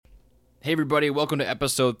Hey everybody, welcome to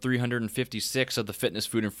episode 356 of the Fitness,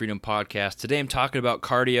 Food, and Freedom podcast. Today I'm talking about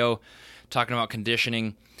cardio, talking about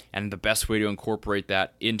conditioning, and the best way to incorporate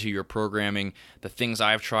that into your programming, the things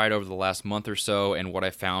I've tried over the last month or so, and what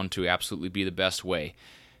I found to absolutely be the best way.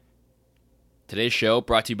 Today's show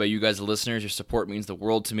brought to you by you guys, the listeners. Your support means the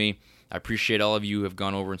world to me. I appreciate all of you who have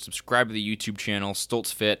gone over and subscribed to the YouTube channel,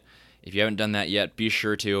 Stoltz Fit. If you haven't done that yet, be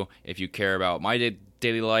sure to, if you care about my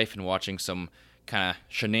daily life and watching some kind of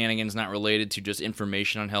shenanigans not related to just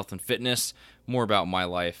information on health and fitness, more about my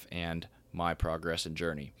life and my progress and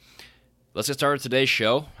journey. Let's get started with today's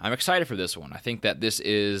show. I'm excited for this one. I think that this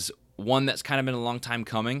is one that's kind of been a long time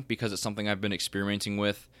coming because it's something I've been experimenting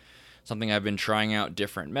with, something I've been trying out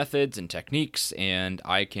different methods and techniques, and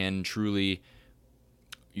you can truly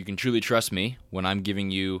trust me when I'm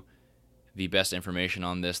giving you the best information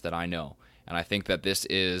on this that I know. And I think that this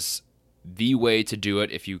is the way to do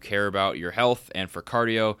it if you care about your health and for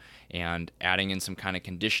cardio and adding in some kind of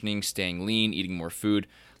conditioning, staying lean, eating more food.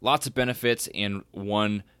 Lots of benefits and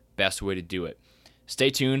one best way to do it.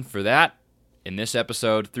 Stay tuned for that in this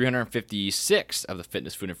episode 356 of the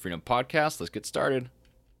Fitness, Food, and Freedom podcast. Let's get started.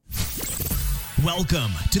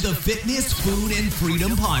 Welcome to the Fitness, Food, and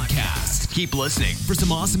Freedom podcast. Keep listening for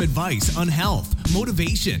some awesome advice on health,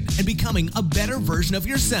 motivation, and becoming a better version of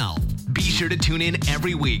yourself. Be sure to tune in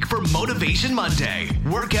every week for Motivation Monday,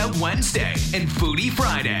 Workout Wednesday, and Foodie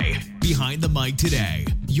Friday. Behind the mic today,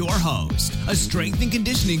 your host, a strength and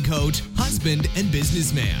conditioning coach, husband, and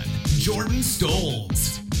businessman, Jordan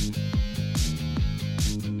Stoltz.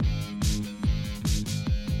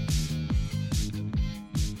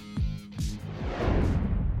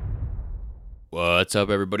 What's up,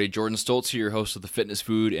 everybody? Jordan Stoltz here, your host of the Fitness,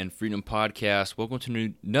 Food, and Freedom podcast. Welcome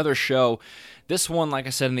to another show. This one, like I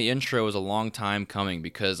said in the intro, is a long time coming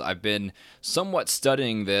because I've been somewhat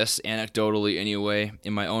studying this, anecdotally anyway,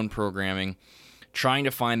 in my own programming, trying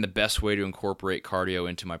to find the best way to incorporate cardio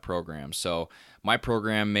into my program. So my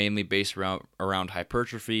program mainly based around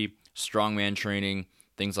hypertrophy, strongman training,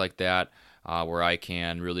 things like that, where I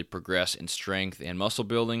can really progress in strength and muscle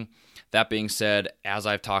building. That being said, as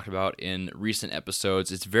I've talked about in recent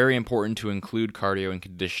episodes, it's very important to include cardio and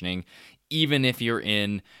conditioning, even if you're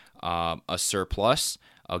in a surplus,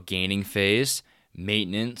 a gaining phase,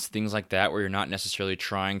 maintenance, things like that, where you're not necessarily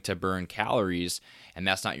trying to burn calories, and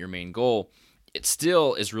that's not your main goal. It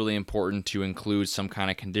still is really important to include some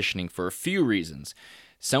kind of conditioning for a few reasons.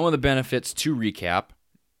 Some of the benefits, to recap,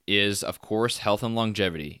 is, of course, health and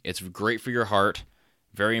longevity. It's great for your heart.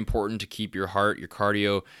 Very important to keep your heart, your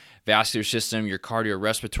cardiovascular system, your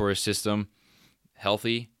cardiorespiratory system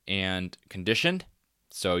healthy and conditioned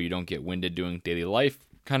so you don't get winded doing daily life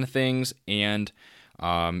kind of things, and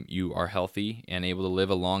you are healthy and able to live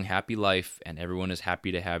a long, happy life, and everyone is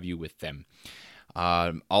happy to have you with them.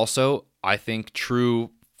 Also, I think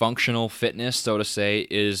true functional fitness, so to say,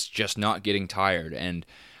 is just not getting tired and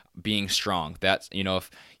being strong. That's,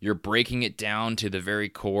 if you're breaking it down to the very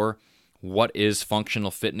core, what is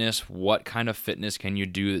functional fitness? What kind of fitness can you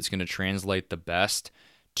do that's going to translate the best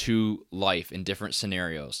to life in different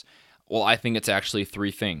scenarios? Well, I think it's actually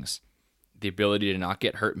three things. The ability to not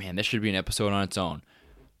get hurt. Man, this should be an episode on its own.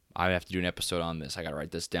 I have to do an episode on this. I got to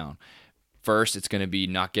write this down. First, it's going to be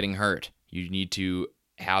not getting hurt. You need to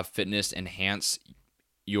have fitness enhance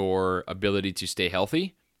your ability to stay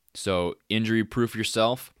healthy. So injury-proof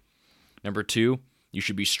yourself. Number two, you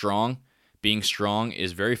should be strong. Being strong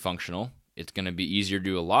is very functional. It's going to be easier to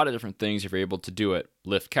do a lot of different things if you're able to do it.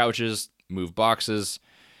 Lift couches, move boxes,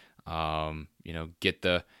 get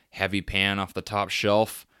the heavy pan off the top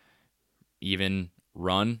shelf, even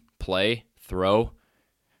run, play, throw,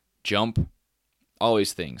 jump. All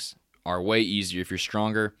these things are way easier if you're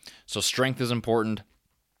stronger. So strength is important.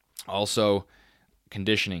 Also,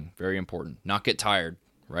 conditioning, very important. Not get tired,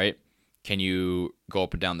 right? Can you go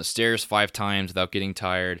up and down the stairs 5 times without getting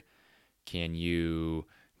tired? Can you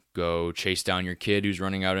go chase down your kid who's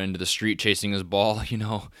running out into the street chasing his ball?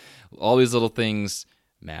 All these little things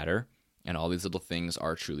matter, and all these little things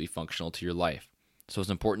are truly functional to your life. So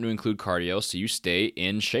it's important to include cardio so you stay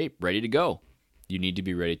in shape, ready to go. You need to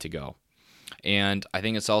be ready to go. And I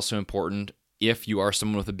think it's also important, if you are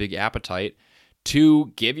someone with a big appetite,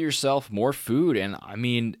 to give yourself more food. And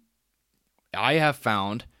I have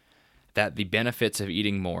found that the benefits of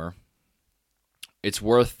eating more, it's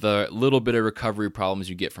worth the little bit of recovery problems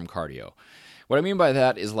you get from cardio. What I mean by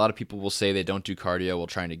that is a lot of people will say they don't do cardio while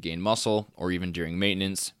trying to gain muscle or even during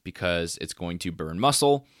maintenance because it's going to burn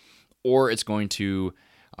muscle or it's going to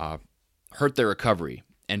hurt their recovery.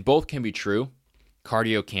 And both can be true.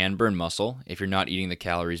 Cardio can burn muscle if you're not eating the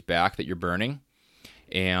calories back that you're burning.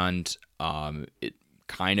 And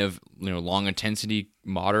kind of, long intensity,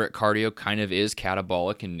 moderate cardio kind of is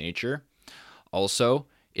catabolic in nature. Also,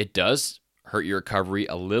 it does hurt your recovery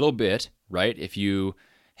a little bit, right? If you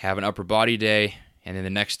have an upper body day and then the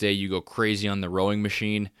next day you go crazy on the rowing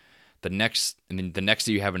machine, then the next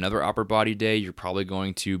day you have another upper body day, you're probably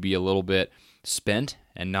going to be a little bit spent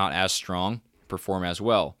and not as strong, perform as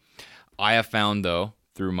well. I have found, though,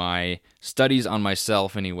 through my studies on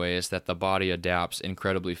myself anyways, that the body adapts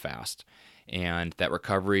incredibly fast and that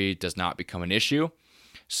recovery does not become an issue.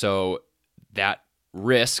 So that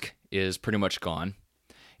risk is pretty much gone,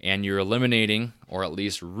 and you're eliminating, or at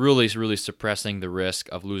least really, really suppressing the risk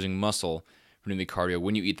of losing muscle from doing the cardio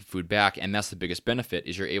when you eat the food back. And that's the biggest benefit,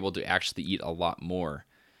 is you're able to actually eat a lot more.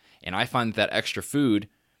 And I find that extra food,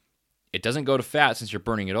 it doesn't go to fat since you're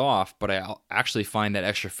burning it off, but I actually find that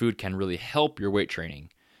extra food can really help your weight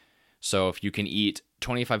training. So if you can eat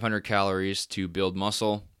 2,500 calories to build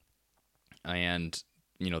muscle, and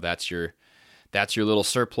that's your little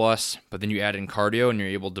surplus, but then you add in cardio and you're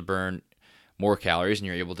able to burn more calories and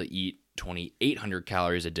you're able to eat 2,800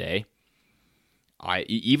 calories a day.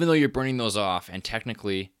 Even though you're burning those off and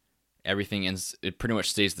technically it pretty much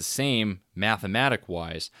stays the same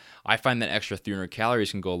mathematic-wise, I find that extra 300 calories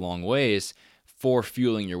can go a long ways for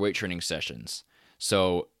fueling your weight training sessions.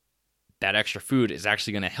 So that extra food is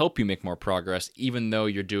actually going to help you make more progress, even though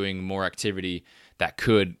you're doing more activity that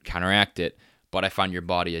could counteract it. But I find your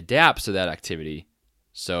body adapts to that activity,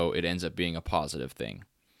 so it ends up being a positive thing.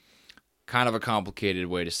 Kind of a complicated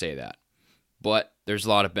way to say that. But there's a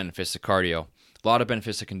lot of benefits to cardio. A lot of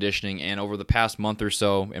benefits to conditioning, and over the past month or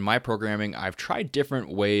so in my programming, I've tried different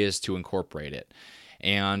ways to incorporate it,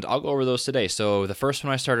 and I'll go over those today. So the first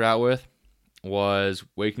one I started out with was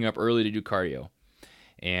waking up early to do cardio,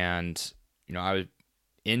 and I was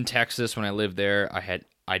in Texas when I lived there.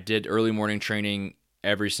 I did early morning training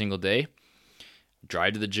every single day.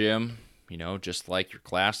 Drive to the gym, just like your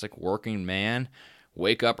classic working man.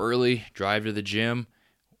 Wake up early, drive to the gym,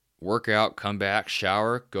 work out, come back,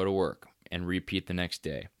 shower, go to work, and repeat the next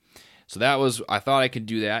day. So I thought I could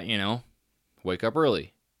do that, wake up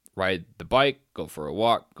early, ride the bike, go for a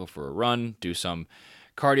walk, go for a run, do some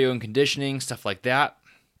cardio and conditioning, stuff like that.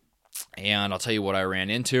 And I'll tell you what I ran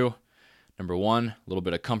into. Number one, a little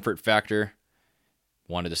bit of comfort factor.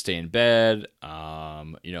 Wanted to stay in bed.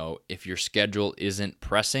 If your schedule isn't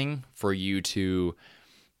pressing for you to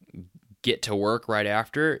get to work right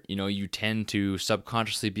after, you tend to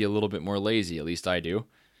subconsciously be a little bit more lazy. At least I do.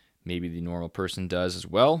 Maybe the normal person does as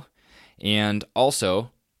well. And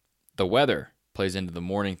also, the weather plays into the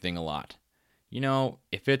morning thing a lot.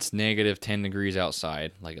 If it's negative 10 degrees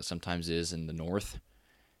outside, like it sometimes is in the north,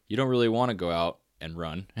 you don't really want to go out and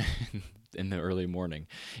run in the early morning.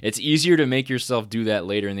 It's easier to make yourself do that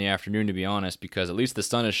later in the afternoon, to be honest, because at least the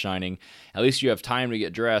sun is shining. At least you have time to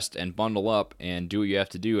get dressed and bundle up and do what you have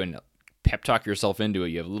to do and pep talk yourself into it.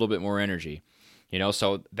 You have a little bit more energy.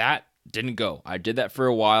 So that didn't go. I did that for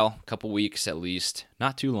a while, a couple weeks at least,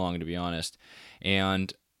 not too long to be honest,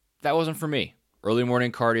 and that wasn't for me. Early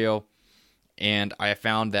morning cardio, and I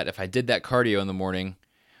found that if I did that cardio in the morning,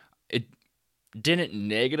 it didn't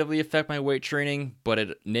negatively affect my weight training, but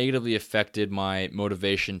it negatively affected my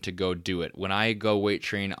motivation to go do it. When I go weight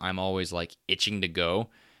train, I'm always like itching to go,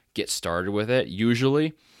 get started with it,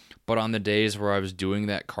 usually, but on the days where I was doing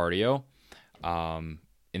that cardio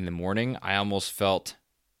in the morning, I almost felt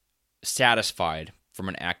satisfied from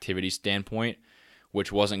an activity standpoint,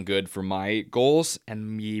 which wasn't good for my goals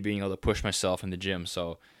and me being able to push myself in the gym.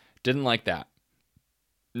 So didn't like that.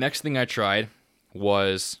 Next thing I tried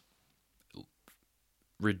was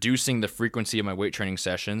reducing the frequency of my weight training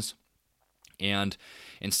sessions. And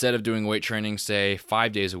instead of doing weight training, say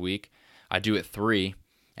 5 days a week, I do it 3.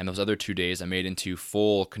 And those other 2 days I made into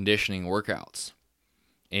full conditioning workouts.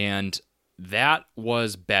 And that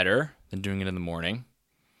was better than doing it in the morning.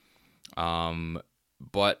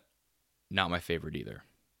 But not my favorite either.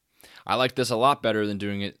 I like this a lot better than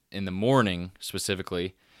doing it in the morning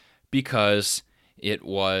specifically because it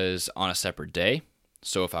was on a separate day.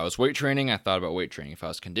 So if I was weight training, I thought about weight training. If I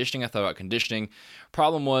was conditioning, I thought about conditioning.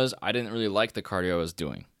 Problem was, I didn't really like the cardio I was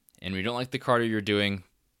doing. And when you don't like the cardio you're doing,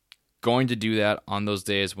 going to do that on those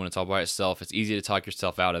days when it's all by itself, it's easy to talk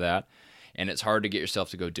yourself out of that, and it's hard to get yourself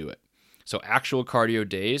to go do it. So actual cardio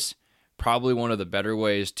days, probably one of the better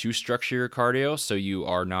ways to structure your cardio so you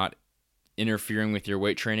are not interfering with your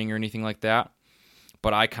weight training or anything like that.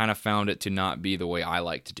 But I kind of found it to not be the way I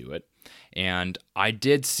like to do it. And I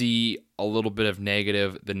did see a little bit of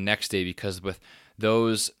negative the next day because with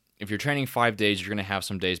those, if you're training 5 days, you're going to have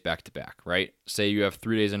some days back to back, right? Say you have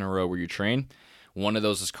 3 days in a row where you train. One of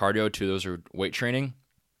those is cardio, 2 of those are weight training.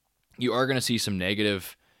 you are going to see some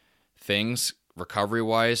negative things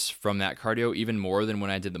recovery-wise from that cardio, even more than when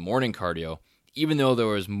I did the morning cardio, even though there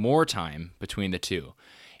was more time between the two.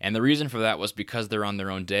 And the reason for that was because they're on their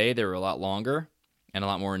own day, they were a lot longer and a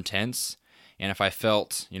lot more intense. And if I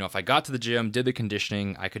felt, if I got to the gym, did the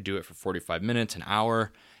conditioning, I could do it for 45 minutes, an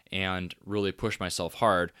hour, and really push myself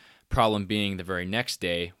hard. Problem being the very next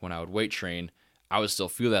day when I would weight train, I would still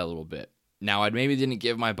feel that a little bit. Now, I maybe didn't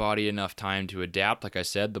give my body enough time to adapt. Like I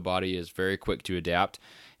said, the body is very quick to adapt,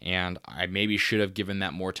 and I maybe should have given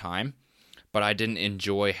that more time, but I didn't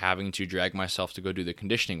enjoy having to drag myself to go do the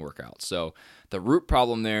conditioning workout. So the root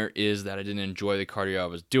problem there is that I didn't enjoy the cardio I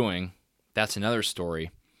was doing. That's another story.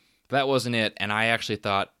 But that wasn't it, and I actually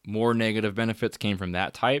thought more negative benefits came from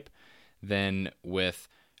that type than with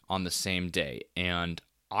on the same day. And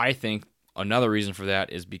I think another reason for that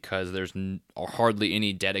is because there's hardly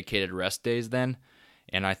any dedicated rest days then,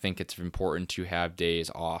 and I think it's important to have days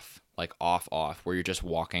off, like off, where you're just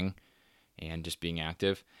walking and just being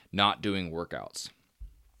active, not doing workouts.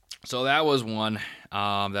 So that was one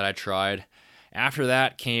that I tried. After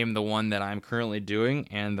that came the one that I'm currently doing,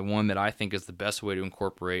 and the one that I think is the best way to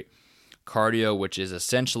incorporate cardio, which is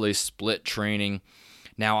essentially split training.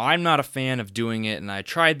 Now, I'm not a fan of doing it, and I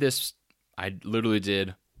tried this. I literally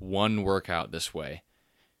did one workout this way.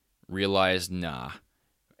 Realized, nah.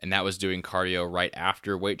 And that was doing cardio right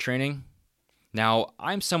after weight training. Now,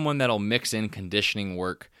 I'm someone that'll mix in conditioning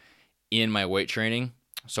work in my weight training.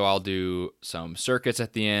 So I'll do some circuits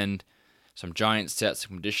at the end, some giant sets,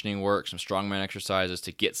 some conditioning work, some strongman exercises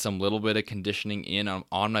to get some little bit of conditioning in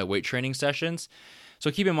on my weight training sessions. So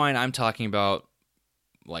keep in mind, I'm talking about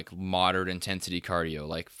like moderate intensity cardio,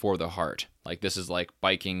 like for the heart. Like this is like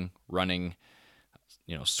biking, running,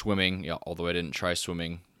 swimming, although I didn't try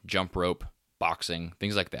swimming, jump rope, boxing,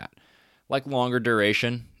 things like that. Like longer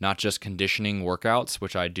duration, not just conditioning workouts,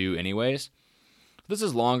 which I do anyways. This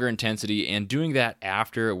is longer intensity, and doing that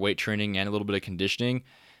after weight training and a little bit of conditioning,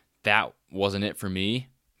 that wasn't it for me.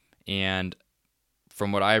 And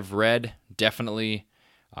from what I've read, definitely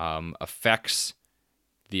affects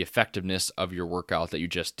the effectiveness of your workout that you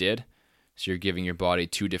just did. So you're giving your body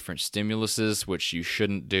two different stimuluses, which you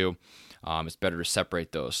shouldn't do. It's better to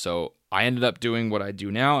separate those. So I ended up doing what I do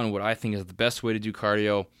now and what I think is the best way to do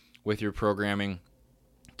cardio with your programming,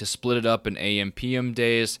 to split it up in AM, PM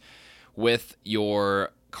days with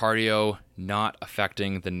your cardio not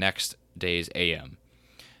affecting the next day's AM.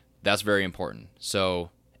 That's very important.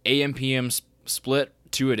 So AM, PM split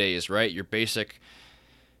 2 days, right? Your basic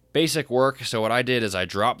work. So what I did is I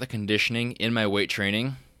dropped the conditioning in my weight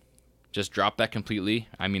training. Just drop that completely.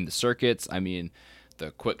 I mean the circuits,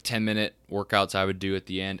 the quick 10-minute workouts I would do at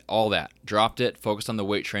the end, all that. Dropped it, focused on the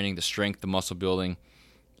weight training, the strength, the muscle building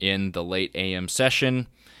in the late AM session.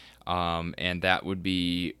 And that would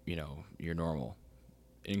be, your normal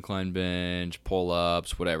incline bench,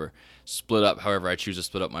 pull-ups, whatever. Split up however I choose to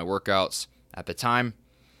split up my workouts at the time.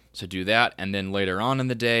 So do that. And then later on in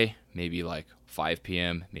the day, maybe like 5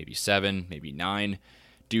 p.m., maybe 7, maybe 9,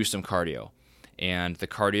 do some cardio. And the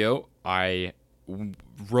cardio, I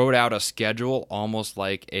wrote out a schedule almost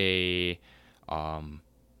like a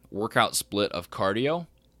workout split of cardio.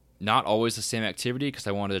 Not always the same activity because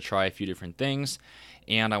I wanted to try a few different things.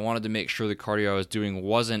 And I wanted to make sure the cardio I was doing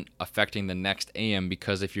wasn't affecting the next AM,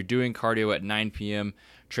 because if you're doing cardio at 9 p.m.,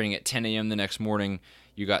 training at 10 a.m. the next morning,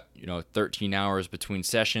 you got 13 hours between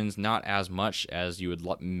sessions, not as much as you would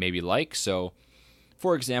maybe like. So,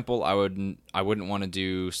 for example, I wouldn't want to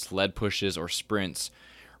do sled pushes or sprints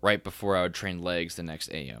right before I would train legs the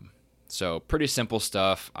next AM. So pretty simple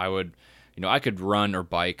stuff. I could run or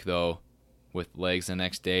bike though with legs the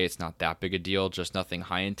next day. It's not that big a deal, just nothing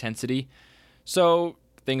high intensity. So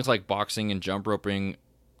things like boxing and jump roping,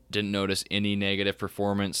 didn't notice any negative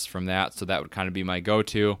performance from that, so that would kind of be my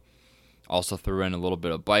go-to. Also threw in a little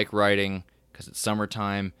bit of bike riding because it's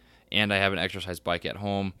summertime, and I have an exercise bike at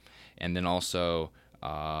home, and then also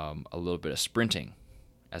a little bit of sprinting,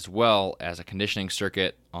 as well as a conditioning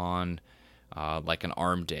circuit on like an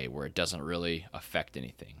arm day where it doesn't really affect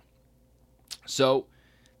anything. So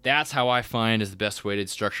that's how I find is the best way to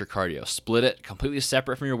structure cardio. Split it completely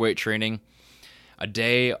separate from your weight training. A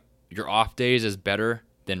day, your off days is better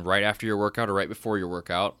than right after your workout or right before your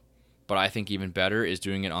workout. But I think even better is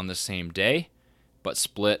doing it on the same day, but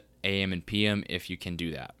split AM and PM if you can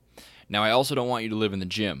do that. Now, I also don't want you to live in the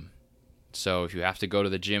gym. So if you have to go to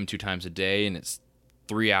the gym 2 times a day and it's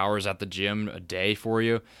 3 hours at the gym a day for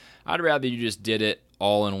you, I'd rather you just did it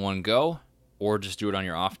all in one go or just do it on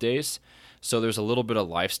your off days. So there's a little bit of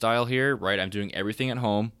lifestyle here, right? I'm doing everything at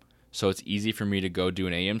home, so it's easy for me to go do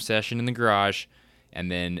an AM session in the garage and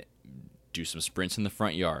then do some sprints in the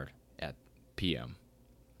front yard p.m.,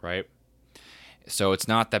 right? So it's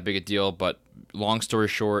not that big a deal, but long story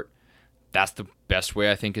short, that's the best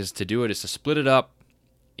way I think is to do it, is to split it up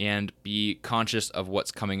and be conscious of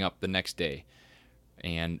what's coming up the next day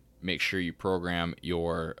and make sure you program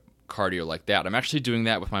your cardio like that. I'm actually doing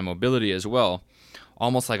that with my mobility as well,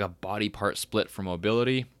 almost like a body part split for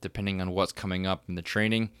mobility, depending on what's coming up in the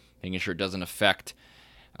training, making sure it doesn't affect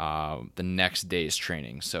the next day's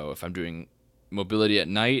training. So if I'm doing mobility at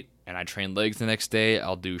night and I train legs the next day,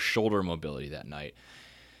 I'll do shoulder mobility that night.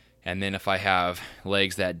 And then if I have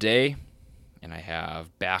legs that day and I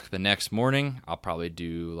have back the next morning, I'll probably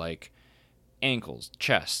do like ankles,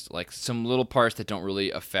 chest, like some little parts that don't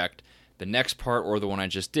really affect the next part or the one I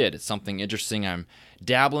just did. It's something interesting I'm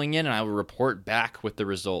dabbling in, and I will report back with the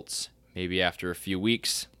results maybe after a few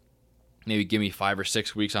weeks. Maybe give me 5 or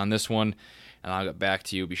 6 weeks on this one, and I'll get back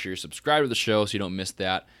to you. Be sure you subscribe to the show so you don't miss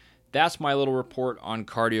that. That's my little report on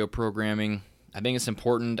cardio programming. I think it's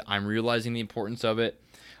important. I'm realizing the importance of it.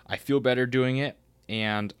 I feel better doing it,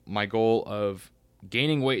 and my goal of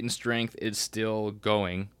gaining weight and strength is still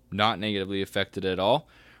going, not negatively affected at all.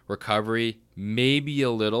 Recovery, maybe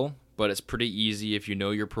a little, but it's pretty easy if you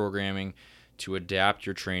know your programming to adapt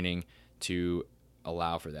your training to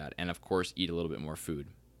allow for that. And of course, eat a little bit more food.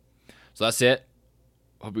 So that's it.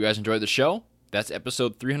 Hope you guys enjoyed the show. That's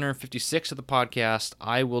episode 356 of the podcast.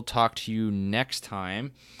 I will talk to you next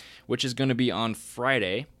time, which is going to be on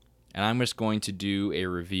Friday. And I'm just going to do a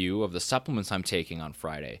review of the supplements I'm taking on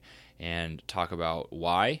Friday and talk about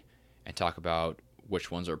why and talk about which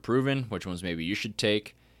ones are proven, which ones maybe you should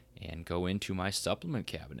take, and go into my supplement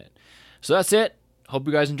cabinet. So that's it. Hope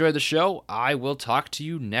you guys enjoyed the show. I will talk to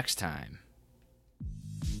you next time.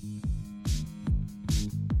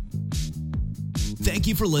 Thank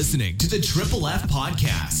you for listening to the Triple F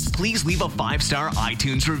Podcast. Please leave a 5-star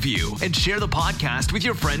iTunes review and share the podcast with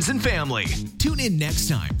your friends and family. Tune in next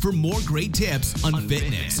time for more great tips on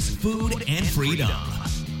fitness, food, and freedom.